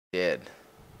did.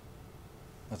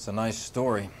 That's a nice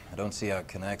story. I don't see how it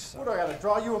connects. What, do I gotta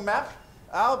draw you a map?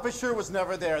 Al Bashir was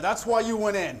never there. That's why you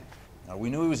went in. We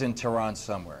knew he was in Tehran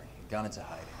somewhere. He'd gone into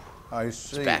hiding. I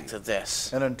see. Back to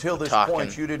this. And until this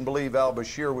point, you didn't believe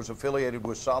al-Bashir was affiliated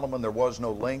with Solomon? There was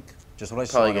no link? Just what I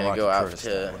saw. Probably gonna go out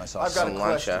to when I saw some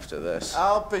lunch after this.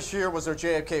 Al Bashir was our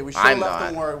JFK. We should have left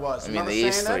him where he was. I mean,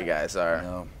 these three guys are.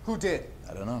 No. Who did?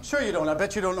 I don't know. Sure you don't. I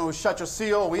bet you don't know who shot your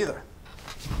CO either.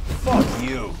 Fuck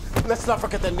you. Let's not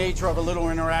forget the nature of a little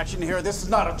interaction here. This is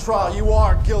not a trial. You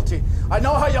are guilty. I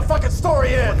know how your fucking story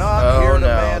is. We're not here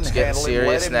to it's getting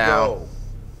serious now.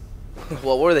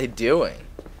 What were they doing?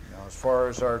 Now, as far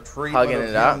as our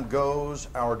treatment of him goes,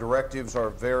 our directives are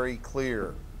very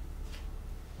clear.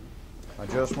 I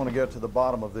just want to get to the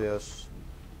bottom of this,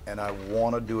 and I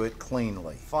want to do it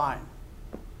cleanly. Fine.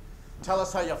 Tell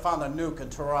us how you found the nuke in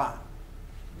Tehran.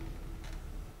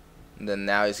 And then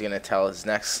now he's gonna tell his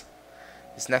next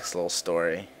little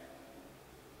story.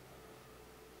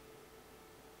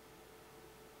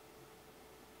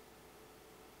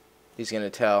 He's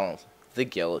gonna tell the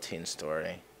guillotine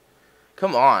story.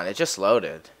 Come on, it just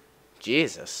loaded.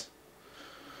 Jesus.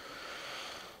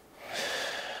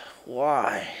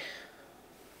 Why?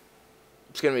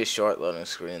 It's gonna be a short loading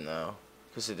screen though,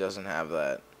 because it doesn't have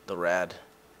the red.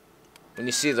 When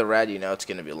you see the red, you know it's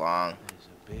gonna be long. It's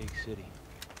a big city.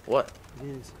 What? It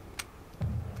is.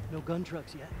 No gun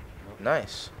trucks yet.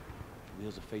 Nice.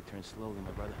 Wheels of fate turn slowly, my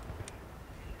brother.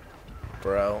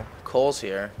 Bro, Cole's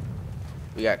here.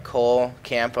 We got Cole,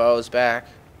 Campo's back,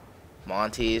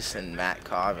 Monty's, and Matt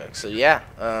Kovic. So yeah,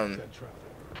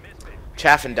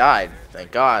 Chaffin died.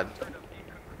 Thank God.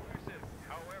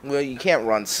 Well, you can't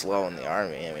run slow in the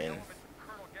army. I mean,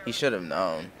 he should have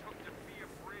known.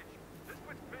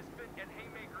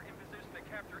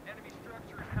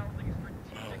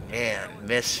 Oh man,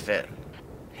 Misfit,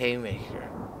 Haymaker.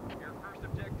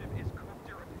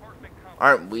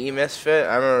 Aren't we Misfit?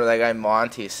 I remember that guy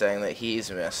Monty saying that he's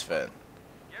Misfit.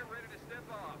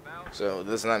 So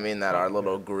doesn't that mean that our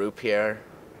little group here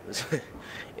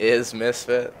is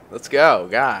Misfit? Let's go,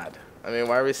 God. I mean,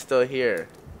 why are we still here?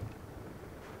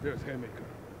 There's Haymaker.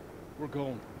 We're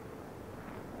going.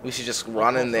 We should just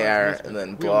run in there and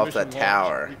then blow up that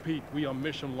tower. Repeat, we on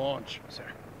mission launch. Sir.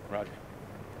 Roger.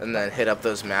 And then hit up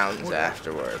those mountains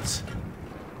afterwards.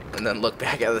 And then look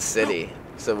back at the city.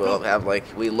 So we'll have like,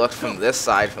 we looked from this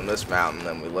side from this mountain,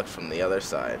 then we looked from the other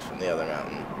side from the other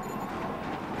mountain.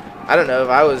 I don't know, if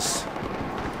I was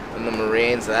in the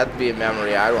Marines, that'd be a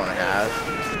memory I'd want to have.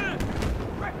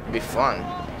 It'd be fun.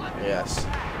 Yes.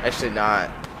 Actually not.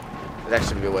 It'd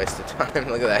actually be a waste of time.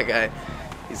 Look at that guy.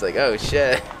 He's like, oh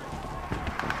shit.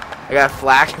 I got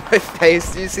flak in my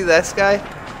face. Do you see this guy?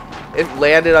 It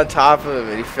landed on top of him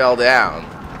and he fell down.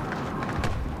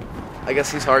 I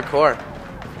guess he's hardcore.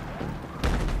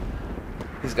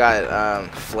 He's got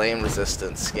flame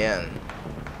resistant skin.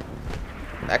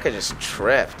 That guy just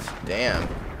tripped. Damn.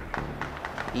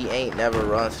 He ain't never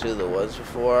run through the woods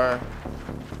before.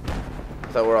 I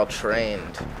thought we're all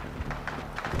trained.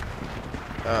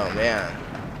 Oh man.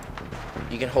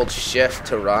 You can hold shift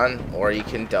to run, or you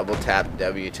can double tap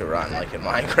W to run like in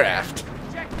Minecraft.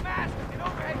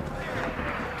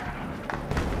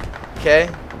 Okay.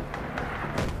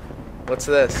 What's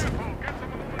this?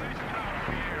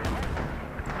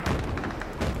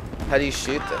 How do you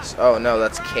shoot this? Oh no,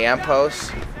 that's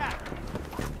Campos.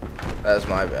 That was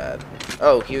my bad.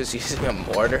 Oh, he was using a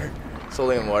mortar? He's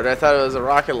holding a mortar? I thought it was a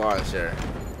rocket launcher.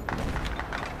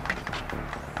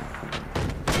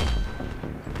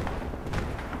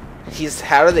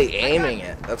 How are they aiming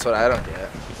it? That's what I don't get.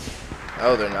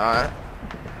 Oh, they're not.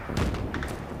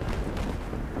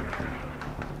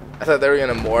 I thought they were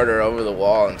gonna mortar over the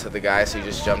wall into the guys who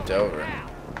just jumped over.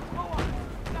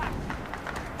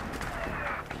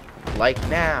 Like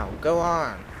now, go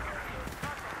on.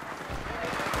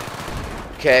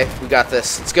 Okay, we got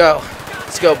this. Let's go.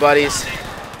 Let's go, buddies.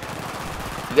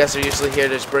 You guys are usually here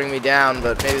to just bring me down,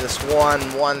 but maybe this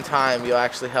one time you'll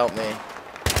actually help me.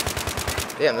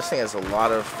 Damn, this thing has a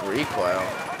lot of recoil.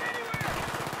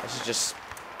 I should just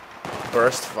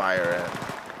burst fire it.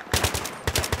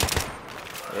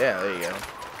 Yeah, there you go.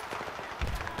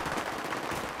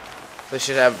 They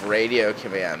should have radio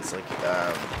commands like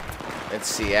in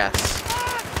CS,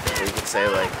 where you could say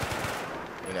like,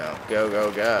 you know, go, go,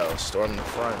 go, storm the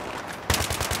front,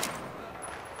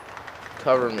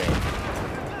 cover me.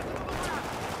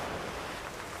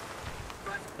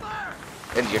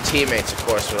 And your teammates, of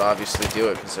course, would obviously do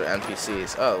it because they're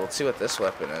NPCs. Oh, let's see what this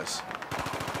weapon is.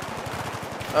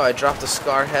 Oh, I dropped the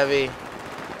Scar Heavy.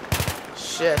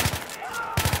 Shit.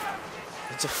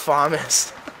 It's a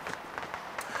FAMAS.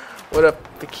 What a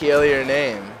peculiar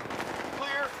name.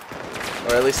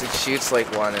 Or at least it shoots like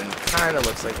one and kind of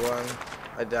looks like one.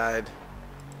 I died.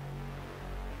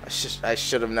 I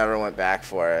should have never went back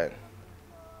for it.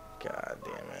 God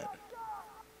damn it.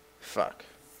 Fuck.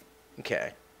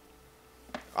 Okay.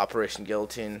 Operation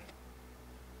Guillotine.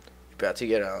 About to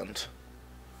get owned.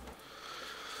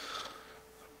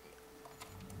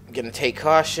 I'm gonna take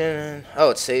caution. Oh,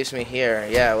 it saves me here.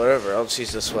 Yeah, whatever. I'll just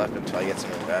use this weapon until I get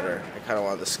something better. I kind of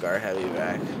want the Scar Heavy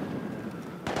back.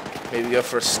 Maybe go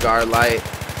for a Scar Light.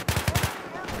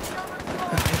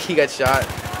 He got shot.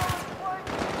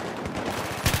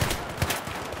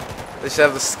 They should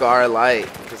have the Scar Light.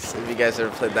 Because if you guys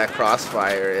ever played that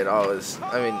Crossfire, it always...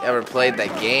 I mean, ever played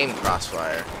that game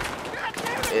Crossfire,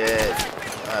 it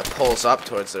pulls up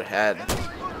towards their head.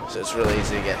 So it's really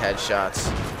easy to get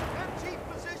headshots.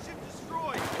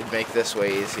 It'd make this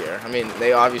way easier. I mean,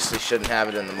 they obviously shouldn't have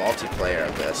it in the multiplayer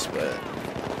of this, but...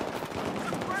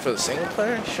 For the single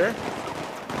player, sure.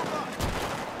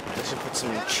 They should put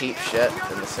some cheap shit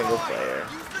in the single player.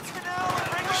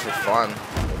 Just for fun.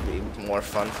 It would be more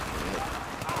fun.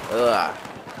 Ugh.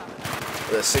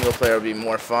 The single player would be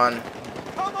more fun.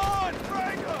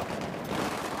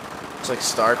 It's like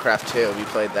StarCraft 2. If you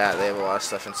played that, they have a lot of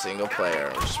stuff in single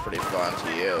player, which is pretty fun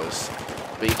to use.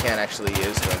 But you can't actually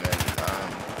use them in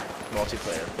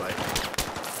multiplayer play.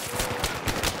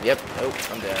 Yep. Oh,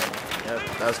 I'm dead. Yep,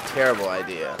 that was a terrible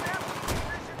idea.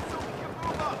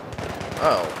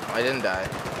 Oh, I didn't die.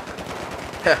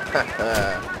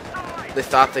 They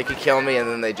thought they could kill me and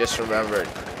then they just remembered.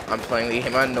 I'm playing the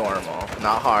game on normal,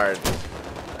 not hard.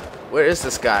 Where is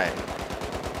this guy?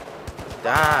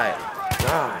 Die.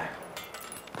 Die.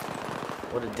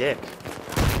 What a dick.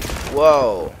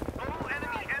 Whoa.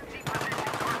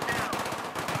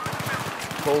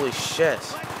 Holy shit.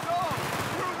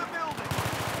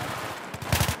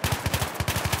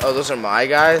 Oh, those are my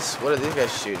guys? What are these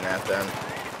guys shooting at then?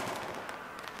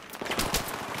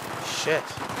 Shit.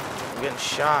 I'm getting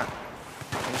shot.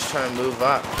 I'm just trying to move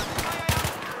up.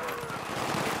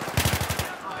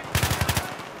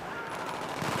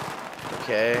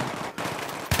 Okay.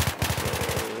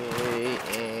 Okay,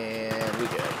 and we're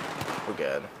good. We're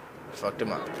good. Fucked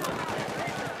him up.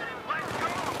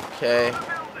 Okay.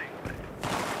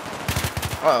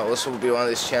 Oh, this will be one of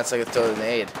these chances I could throw a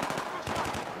grenade.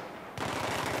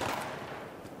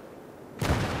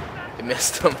 I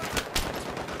missed him.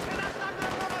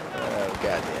 Oh,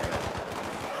 god damn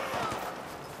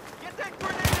it.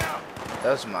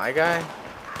 That was my guy?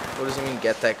 What does it mean,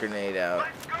 get that grenade out?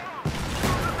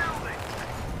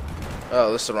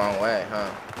 Oh, this is the wrong way,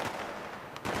 huh?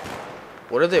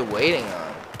 What are they waiting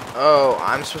on? Oh,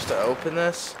 I'm supposed to open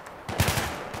this?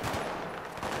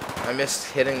 I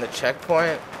missed hitting the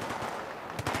checkpoint?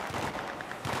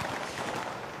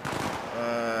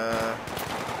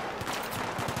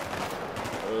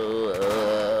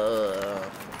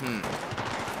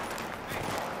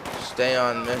 Stay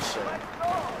on mission.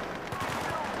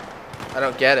 I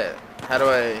don't get it. How do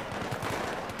I...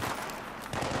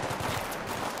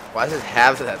 Why does it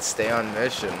have that stay on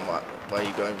mission while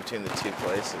you're going between the two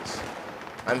places?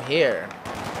 I'm here.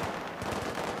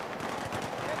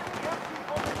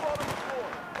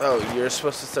 Oh, you're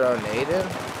supposed to throw a nade in?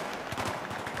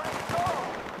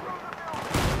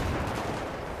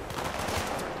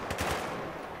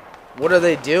 What are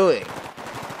they doing?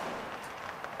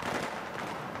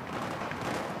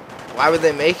 Why would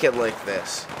they make it like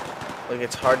this? Like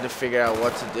it's hard to figure out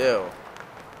what to do.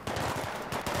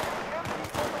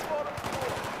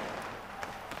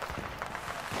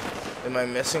 Am I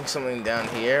missing something down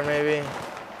here, maybe?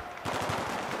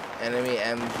 Enemy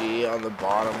MG on the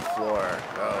bottom floor.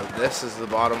 Oh, this is the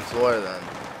bottom floor then.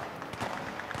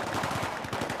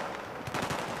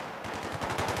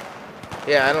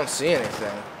 Yeah, I don't see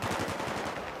anything.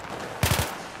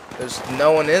 There's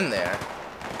no one in there.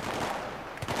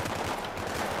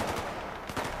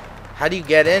 How do you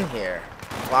get in here?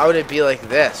 Why would it be like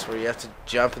this, where you have to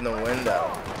jump in the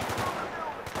window?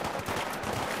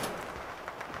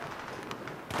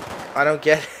 I don't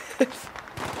get it.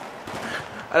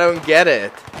 I don't get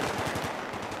it.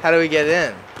 How do we get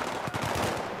in?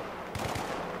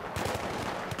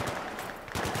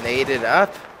 Nade it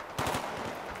up?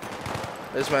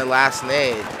 There's my last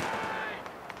nade.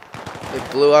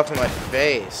 It blew up in my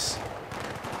face.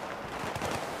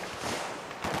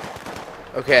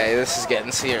 Okay, this is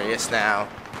getting serious now.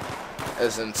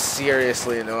 As in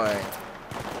seriously annoying.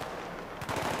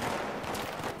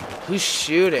 Who's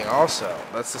shooting also?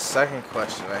 That's the second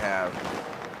question I have.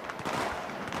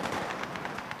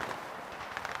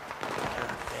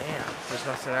 God damn, there's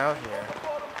nothing out here.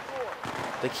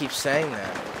 They keep saying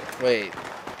that. Wait.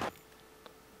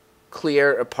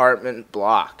 clear apartment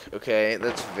block. Okay,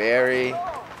 that's very,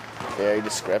 very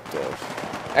descriptive.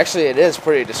 Actually, it is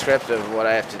pretty descriptive of what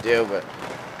I have to do, but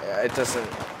it doesn't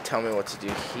tell me what to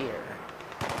do here.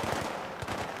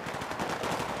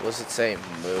 What does it say?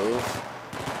 Move?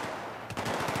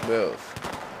 Move.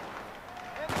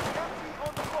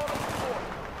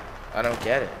 I don't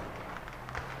get it.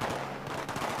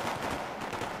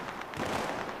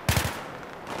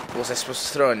 Was I supposed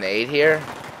to throw a nade here?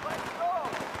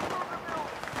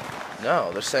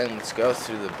 No, they're saying let's go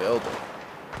through the building.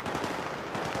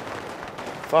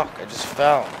 Fuck, I just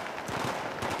fell.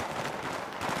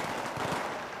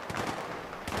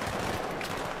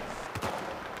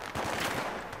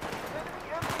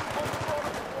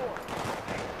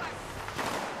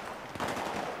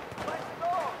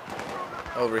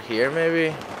 Over here,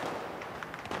 maybe?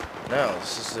 No,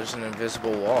 there's an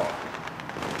invisible wall.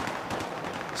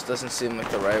 This doesn't seem like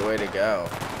the right way to go.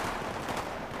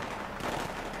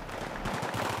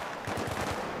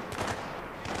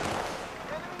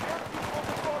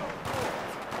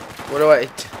 What do I...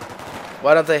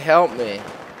 Why don't they help me?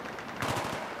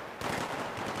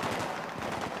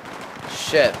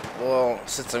 Shit. Well,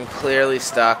 since I'm clearly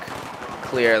stuck,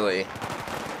 I'll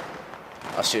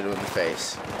shoot him in the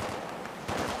face.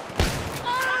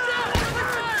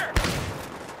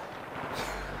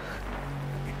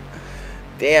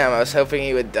 Damn, I was hoping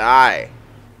he would die.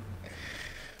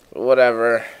 But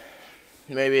whatever.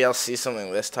 Maybe I'll see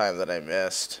something this time that I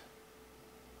missed.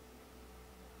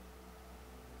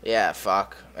 Yeah,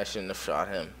 fuck. I shouldn't have shot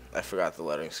him. I forgot the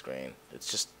loading screen.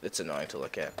 It's annoying to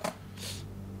look at.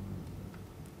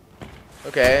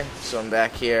 Okay, so I'm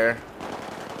back here.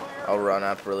 I'll run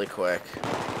up really quick.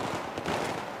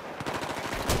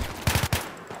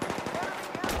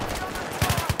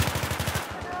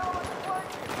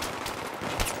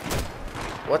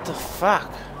 What the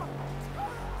fuck?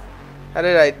 How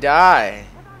did I die?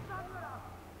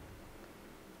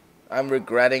 I'm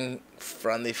regretting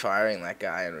friendly firing that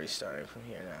guy and restarting from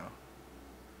here now.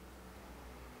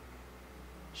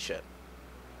 Shit.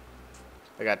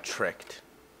 I got tricked.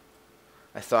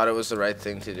 I thought it was the right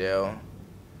thing to do,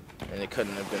 and it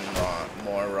couldn't have been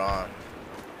more wrong.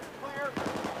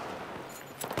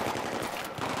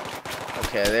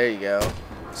 Okay, there you go.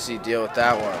 See, deal with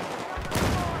that one.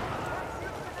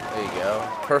 There you go.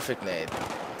 Perfect nade.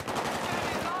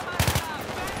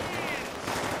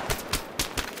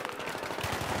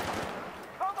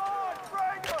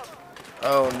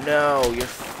 Oh no, you're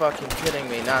fucking kidding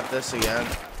me. Not this again.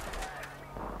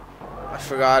 I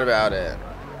forgot about it.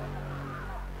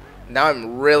 Now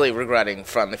I'm really regretting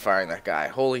friendly firing that guy.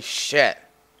 Holy shit.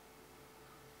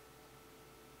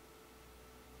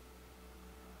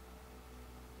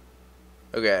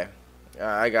 Okay.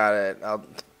 I got it. I'll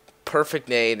perfect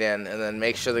nade in and then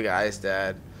make sure the guy's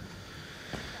dead.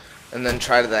 And then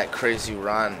try to that crazy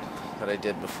run that I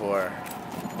did before.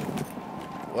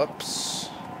 Whoops.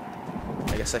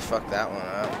 I guess I fucked that one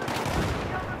up.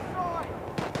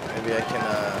 Maybe I can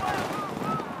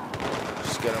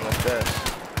just get him like this.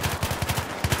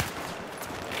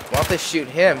 Why don't they shoot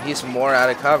him? He's more out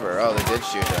of cover. Oh, they did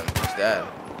shoot him. He's dead.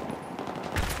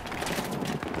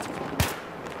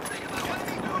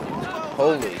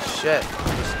 Holy shit.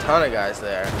 There's a ton of guys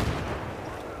there.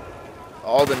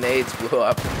 All the nades blew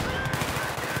up.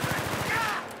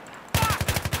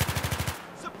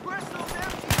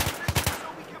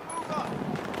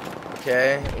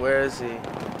 Okay, where is he?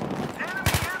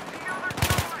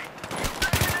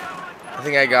 I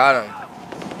think I got him.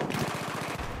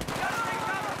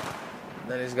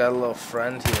 Then he's got a little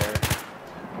friend here.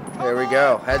 There we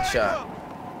go, headshot.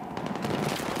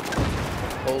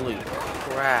 Holy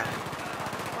crap.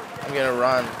 I'm gonna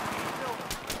run.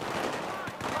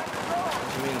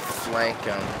 What do you mean flank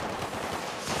him?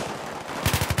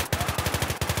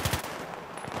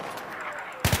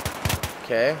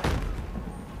 Okay.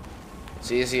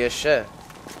 It's easy as shit.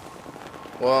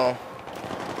 Well,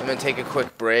 I'm gonna take a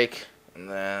quick break and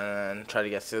then try to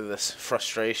get through this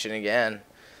frustration again.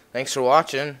 Thanks for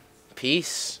watching.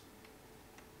 Peace.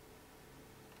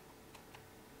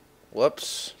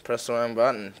 Whoops. Press the wrong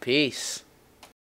button. Peace.